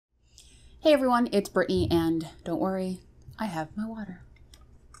Hey everyone, it's Brittany, and don't worry, I have my water.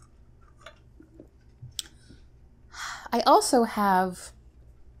 I also have,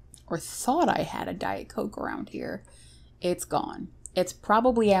 or thought I had, a Diet Coke around here. It's gone. It's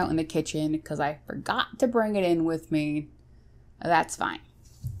probably out in the kitchen because I forgot to bring it in with me. That's fine.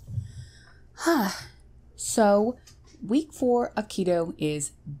 So, week 4 of keto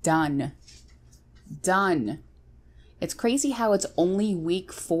is done. Done. It's crazy how it's only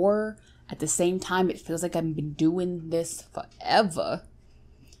week 4. At the same time, it feels like I've been doing this forever.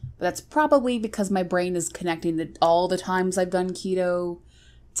 But that's probably because my brain is connecting all the times I've done keto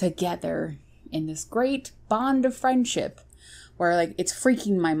together in this great bond of friendship where like it's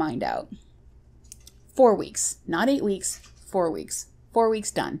freaking my mind out. 4 weeks, not 8 weeks, 4 weeks. 4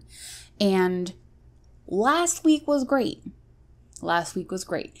 weeks done. And last week was great. Last week was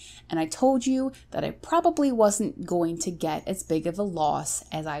great. And I told you that I probably wasn't going to get as big of a loss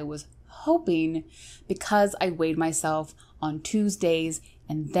as I was hoping because I weighed myself on Tuesdays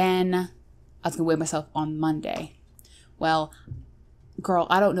and then I was going to weigh myself on Monday. Well, girl,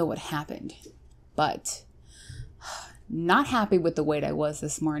 I don't know what happened, but not happy with the weight I was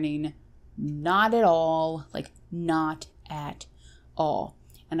this morning. Not at all. Like, not at all.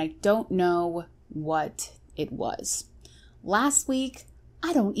 And I don't know what it was. Last week,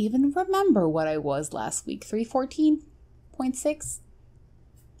 I don't even remember what I was last week. 314.6?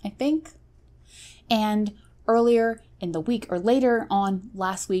 I think. And earlier in the week, or later on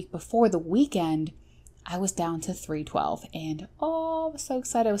last week before the weekend, I was down to 312. And oh, I was so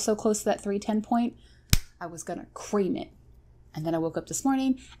excited. I was so close to that 310 point. I was going to cream it. And then I woke up this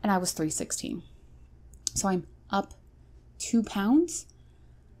morning and I was 316. So I'm up 2 pounds.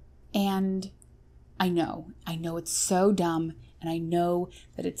 And I know it's so dumb. And I know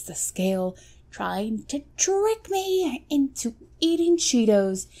that it's the scale trying to trick me into eating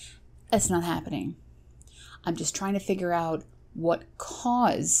Cheetos. It's not happening. I'm just trying to figure out what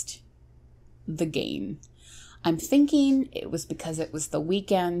caused the gain. I'm thinking it was because it was the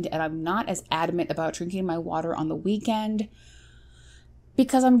weekend, and I'm not as adamant about drinking my water on the weekend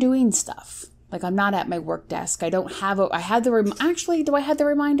because I'm doing stuff. Like, I'm not at my work desk. Do I have the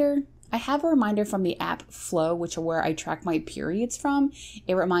reminder? I have a reminder from the app Flow, which is where I track my periods from.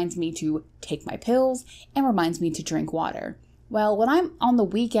 It reminds me to take my pills and reminds me to drink water. Well, when I'm on the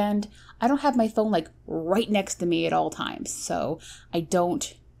weekend, I don't have my phone like right next to me at all times. So I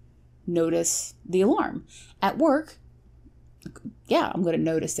don't notice the alarm. At work, yeah, I'm going to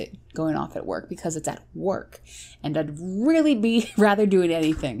notice it going off at work because it's at work. And I'd really be rather doing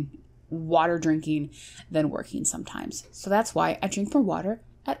anything, water drinking, than working sometimes. So that's why I drink more water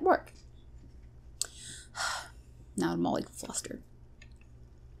at work. Now I'm all like flustered.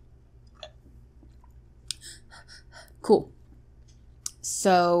 Cool.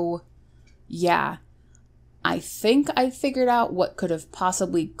 So, yeah, I think I figured out what could have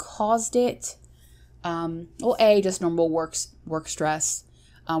possibly caused it. Well, just normal work stress.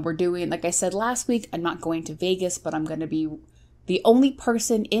 We're doing, like I said last week, I'm not going to Vegas, but I'm going to be the only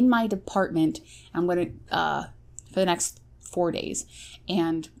person in my department. I'm going to, for the next 4 days.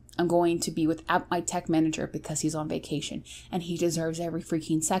 And I'm going to be without my tech manager because he's on vacation and he deserves every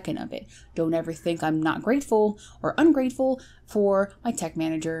freaking second of it. Don't ever think I'm not grateful or ungrateful for my tech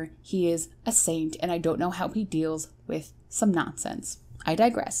manager. He is a saint and I don't know how he deals with some nonsense. I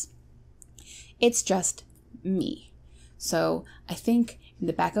digress. It's just me. So I think in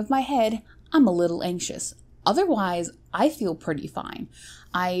the back of my head, I'm a little anxious. Otherwise, I feel pretty fine.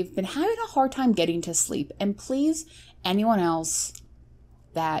 I've been having a hard time getting to sleep, and please, anyone else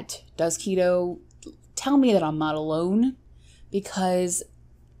that does keto, tell me that I'm not alone, because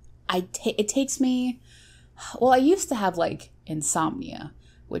it takes me, well, I used to have like insomnia,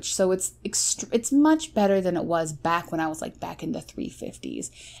 so it's much better than it was back when I was like back in the 350s.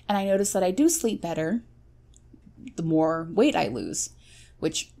 And I noticed that I do sleep better the more weight I lose,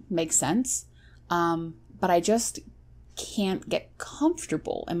 which makes sense. But I just can't get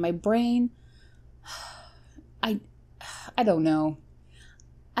comfortable, and my brain, I don't know.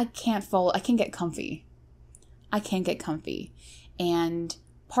 I can't get comfy. I can't get comfy. And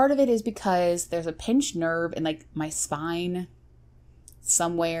part of it is because there's a pinched nerve in like my spine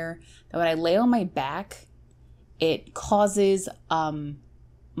somewhere that when I lay on my back, it causes my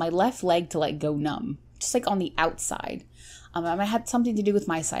left leg to like go numb, just like on the outside. I had something to do with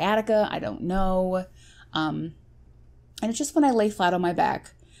my sciatica. I don't know. And it's just when I lay flat on my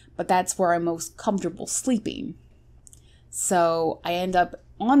back, but that's where I'm most comfortable sleeping. So I end up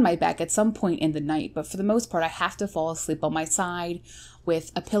on my back at some point in the night, but for the most part, I have to fall asleep on my side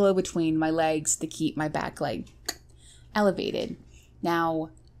with a pillow between my legs to keep my back leg elevated.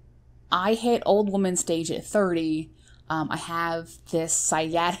 Now, I hit old woman stage at 30. I have this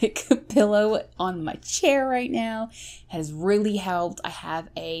sciatic pillow on my chair right now. It has really helped. I have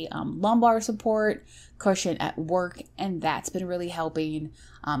a lumbar support cushion at work, and that's been really helping,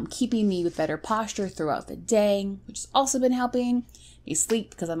 keeping me with better posture throughout the day, which has also been helping me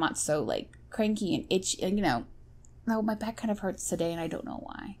sleep because I'm not so like cranky and itchy. And no, my back kind of hurts today, and I don't know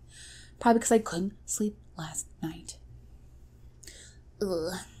why. Probably because I couldn't sleep last night.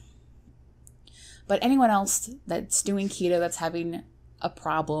 Ugh. But anyone else that's doing keto, that's having a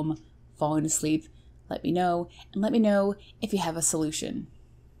problem falling asleep, let me know. And let me know if you have a solution.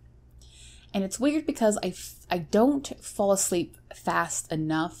 And it's weird because I don't fall asleep fast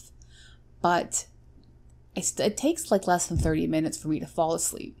enough, but it takes like less than 30 minutes for me to fall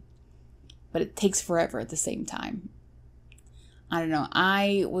asleep. But it takes forever at the same time. I don't know.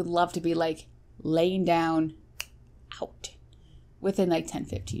 I would love to be like laying down out within like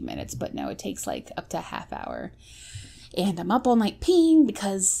 10-15 minutes, but no, it takes like up to a half hour. And I'm up all night peeing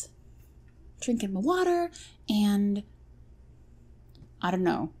because drinking my water, and I don't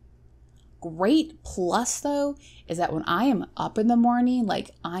know. Great plus though is that when I am up in the morning, like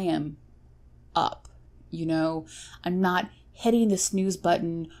I am up, I'm not hitting the snooze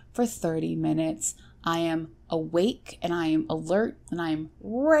button for 30 minutes. I am awake and I am alert and I am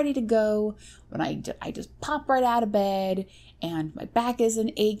ready to go when I just pop right out of bed and my back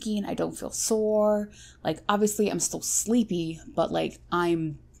isn't aching. I don't feel sore. Like obviously I'm still sleepy, but like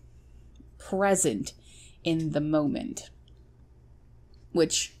I'm present in the moment,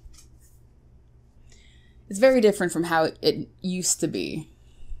 which is very different from how it used to be.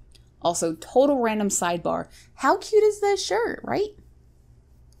 Also, total random sidebar. How cute is this shirt, right?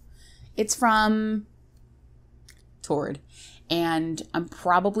 It's from Tord, and I'm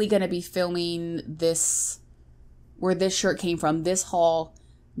probably going to be filming this, where this shirt came from, this haul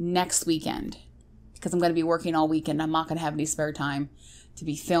next weekend, because I'm going to be working all weekend. I'm not going to have any spare time to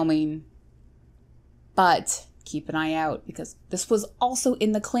be filming, but keep an eye out because this was also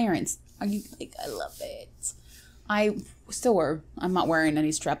in the clearance. Are you like, I love it. I'm not wearing any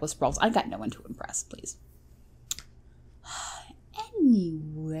strapless bras. I got no one to impress, please.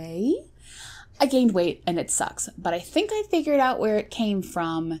 Anyway, I gained weight and it sucks, but I think I figured out where it came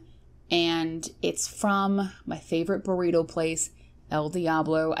from, and it's from my favorite burrito place, El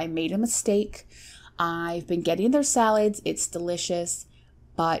Diablo. I made a mistake. I've been getting their salads. It's delicious,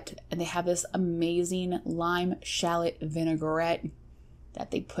 and they have this amazing lime shallot vinaigrette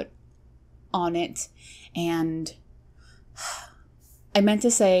that they put on it, and I meant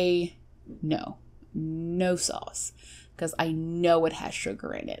to say no sauce, because I know it has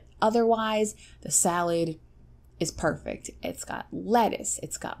sugar in it. Otherwise, the salad is perfect. It's got lettuce,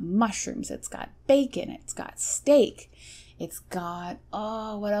 it's got mushrooms, it's got bacon, it's got steak, it's got,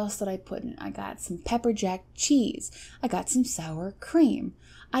 what else did I put in? I got some pepper jack cheese. I got some sour cream.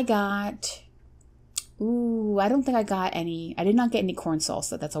 I got, I don't think I got any, I did not get any corn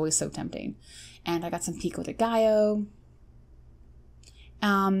salsa. That's always so tempting. And I got some pico de gallo.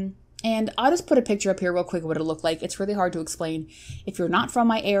 And I'll just put a picture up here real quick of what it'll look like. It's really hard to explain. If you're not from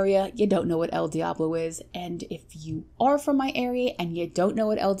my area, you don't know what El Diablo is. And if you are from my area and you don't know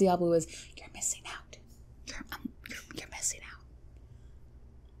what El Diablo is, you're missing out. You're missing out.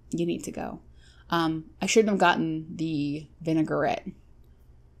 You need to go. I shouldn't have gotten the vinaigrette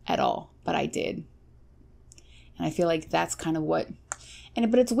at all, but I did. And I feel like that's kind of what,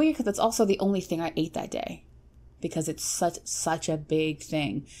 but it's weird because it's also the only thing I ate that day because it's such a big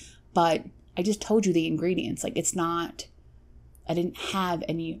thing. But I just told you the ingredients. Like, it's not, I didn't have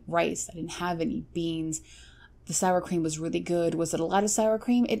any rice. I didn't have any beans. The sour cream was really good. Was it a lot of sour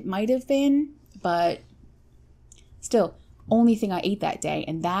cream? It might have been, but still, only thing I ate that day.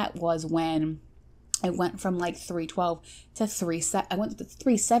 And that was when I went from like 312 to I went to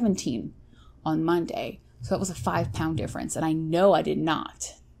 317 on Monday. So that was a 5-pound difference. And I know I did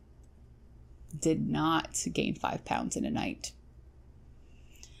not gain 5 pounds in a night.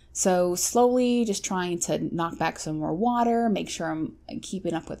 So slowly just trying to knock back some more water, make sure I'm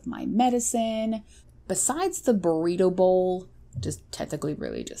keeping up with my medicine. Besides the burrito bowl, just technically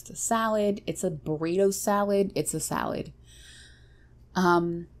really just a salad. It's a burrito salad. It's a salad.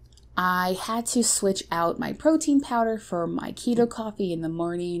 I had to switch out my protein powder for my keto coffee in the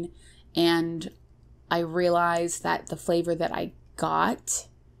morning, and I realized that the flavor that I got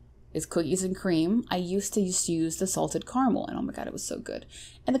is cookies and cream. I used to just use the salted caramel, and oh my god, it was so good.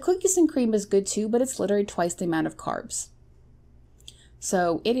 And the cookies and cream is good too, but it's literally twice the amount of carbs.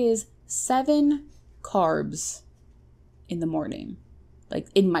 So it is 7 carbs in the morning, like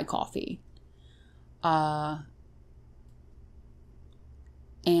in my coffee.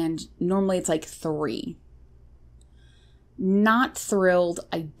 and normally it's like 3. Not thrilled.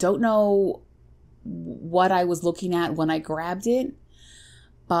 I don't know what I was looking at when I grabbed it,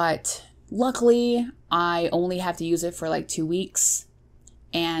 but luckily I only have to use it for like 2 weeks,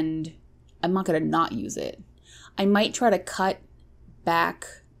 and I'm not going to not use it. I might try to cut back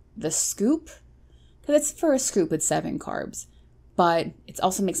the scoop, because it's for a scoop, it's 7 carbs, but it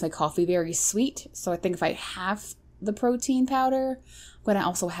also makes my coffee very sweet. So I think if I have the protein powder, I'm going to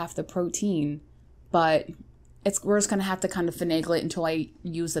also have the protein, but we're just going to have to kind of finagle it until I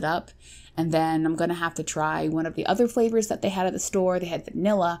use it up. And then I'm going to have to try one of the other flavors that they had at the store. They had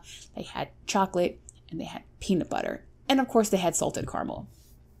vanilla, they had chocolate, and they had peanut butter. And of course they had salted caramel.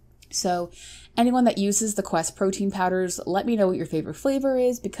 So anyone that uses the Quest protein powders, let me know what your favorite flavor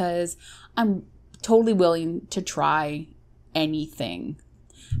is, because I'm totally willing to try anything.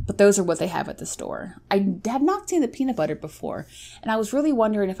 But those are what they have at the store. I have not seen the peanut butter before, and I was really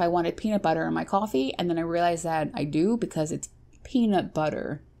wondering if I wanted peanut butter in my coffee, and then I realized that I do, because it's peanut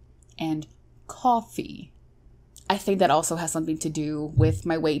butter and coffee. I think that also has something to do with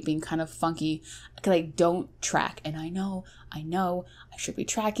my weight being kind of funky, because I don't track. And I know I should be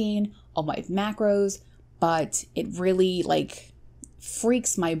tracking all my macros, but it really like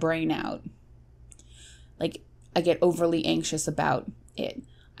freaks my brain out. Like, I get overly anxious about it.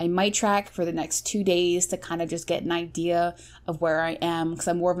 I might track for the next 2 days to kind of just get an idea of where I am, because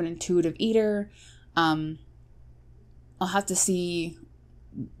I'm more of an intuitive eater. I'll have to see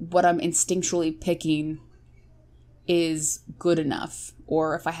what I'm instinctually picking is good enough,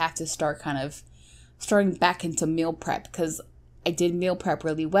 or if I have to start kind of starting back into meal prep, because I did meal prep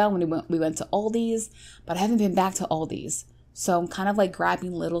really well when we went to Aldi's, but I haven't been back to Aldi's. So I'm kind of like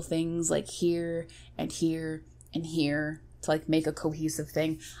grabbing little things like here and here and here to like make a cohesive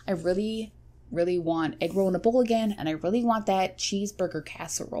thing. I really, really want egg roll in a bowl again, and I really want that cheeseburger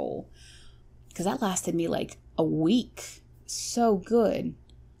casserole, because that lasted me like a week. So good.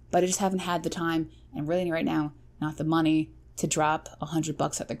 But I just haven't had the time, and really right now, not the money to drop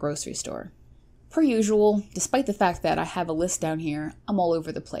 $100 at the grocery store. Per usual, despite the fact that I have a list down here, I'm all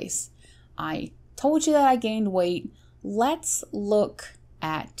over the place. I told you that I gained weight. Let's look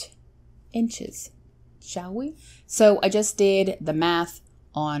at inches, shall we? So I just did the math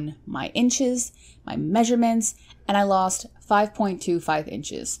on my inches, my measurements, and I lost 5.25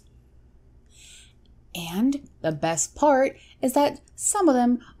 inches. And the best part is that some of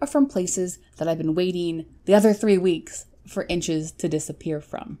them are from places that I've been waiting the other 3 weeks for inches to disappear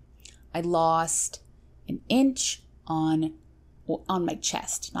from. I lost an inch on my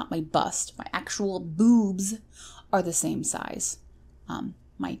chest, not my bust. My actual boobs are the same size.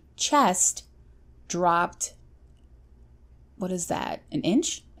 My chest dropped, what is that, an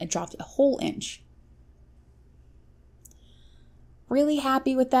inch? It dropped a whole inch. Really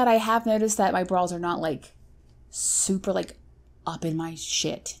happy with that. I have noticed that my bras are not like super like up in my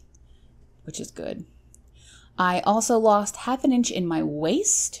shit, which is good. I also lost half an inch in my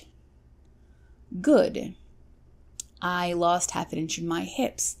waist. Good. I lost half an inch in my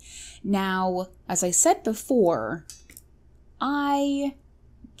hips. Now, as I said before, I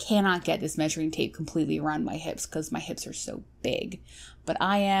cannot get this measuring tape completely around my hips because my hips are so big. But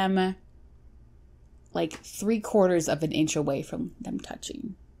I am like 3/4 of an inch away from them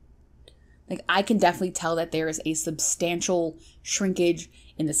touching. Like, I can definitely tell that there is a substantial shrinkage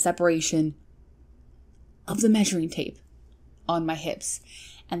in the separation of the measuring tape on my hips.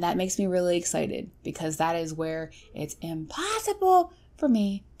 And that makes me really excited, because that is where it's impossible for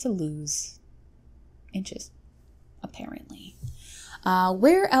me to lose inches, apparently.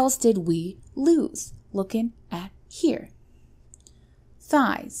 Where else did we lose? Looking at here.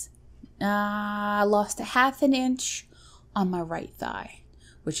 Thighs. I lost a half an inch on my right thigh,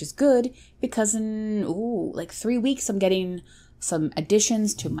 which is good because in like 3 weeks I'm getting some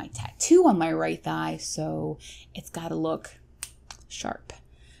additions to my tattoo on my right thigh, so it's got to look sharp.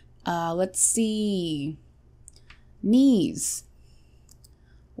 Let's see. Knees.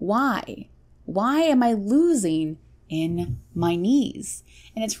 Why am I losing in my knees?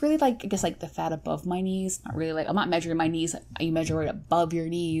 And it's really like, I guess, like the fat above my knees. Not really, like, I'm not measuring my knees. You measure right above your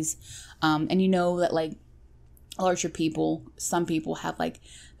knees. And you know that like larger people, some people have like a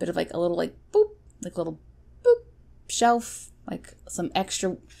bit of like a little like boop, like a little boop shelf, like some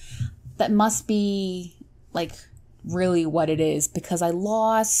extra. That must be like really what it is, because I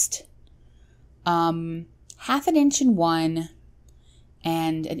lost half an inch in one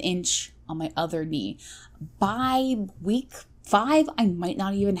and an inch on my other knee. By week 5, I might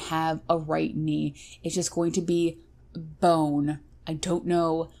not even have a right knee. It's just going to be bone. I don't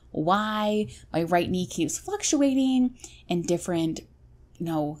know why my right knee keeps fluctuating in different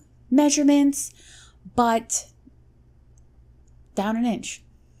measurements, but down an inch.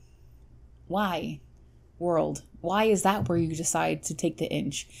 Why, world? Why is that where you decide to take the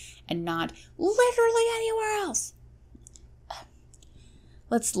inch and not literally anywhere else?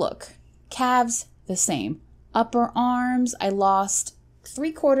 Let's look. Calves, the same. Upper arms, I lost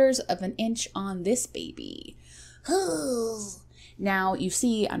 3/4 of an inch on this baby. Now, you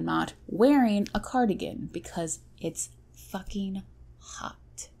see, I'm not wearing a cardigan because it's fucking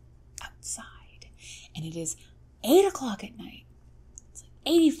hot outside. And it is 8 o'clock at night. It's like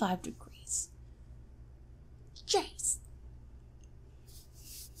 85 degrees. Jeez.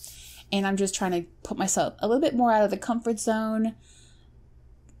 And I'm just trying to put myself a little bit more out of the comfort zone.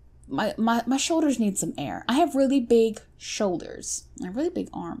 My shoulders need some air. I have really big shoulders. I have really big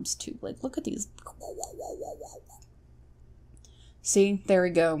arms too. Like, look at these. See, there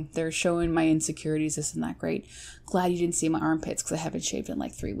we go. They're showing my insecurities. Isn't that great? Glad you didn't see my armpits because I haven't shaved in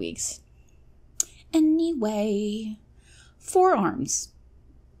like 3 weeks. Anyway, forearms.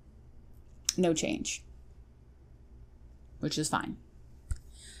 No change. Which is fine.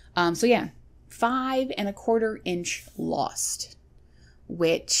 So yeah, 5 1/4 inch lost.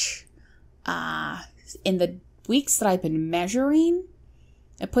 Which, in the weeks that I've been measuring,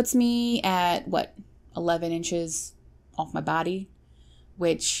 it puts me at, 11 inches off my body,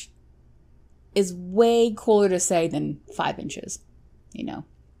 which is way cooler to say than 5 inches,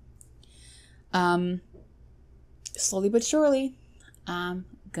 Slowly but surely, I'm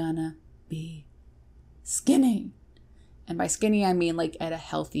gonna be skinny. And by skinny, I mean like at a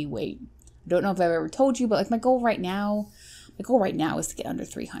healthy weight. I don't know if I've ever told you, but like my goal right now is to get under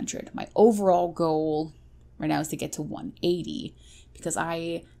 300. My overall goal right now is to get to 180 because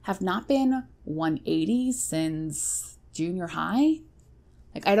I have not been 180 since junior high.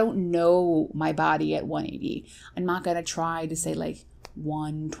 Like, I don't know my body at 180. I'm not going to try to say like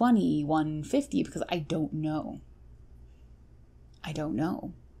 120, 150 because I don't know.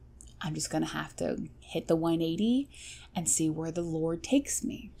 I'm just going to have to hit the 180 and see where the Lord takes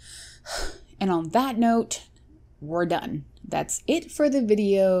me. And on that note, we're done. That's it for the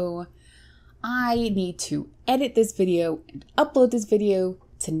video. I need to edit this video and upload this video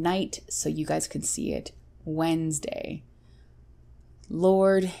tonight so you guys can see it Wednesday.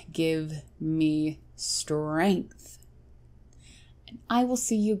 Lord, give me strength. And I will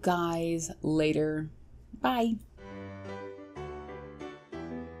see you guys later. Bye.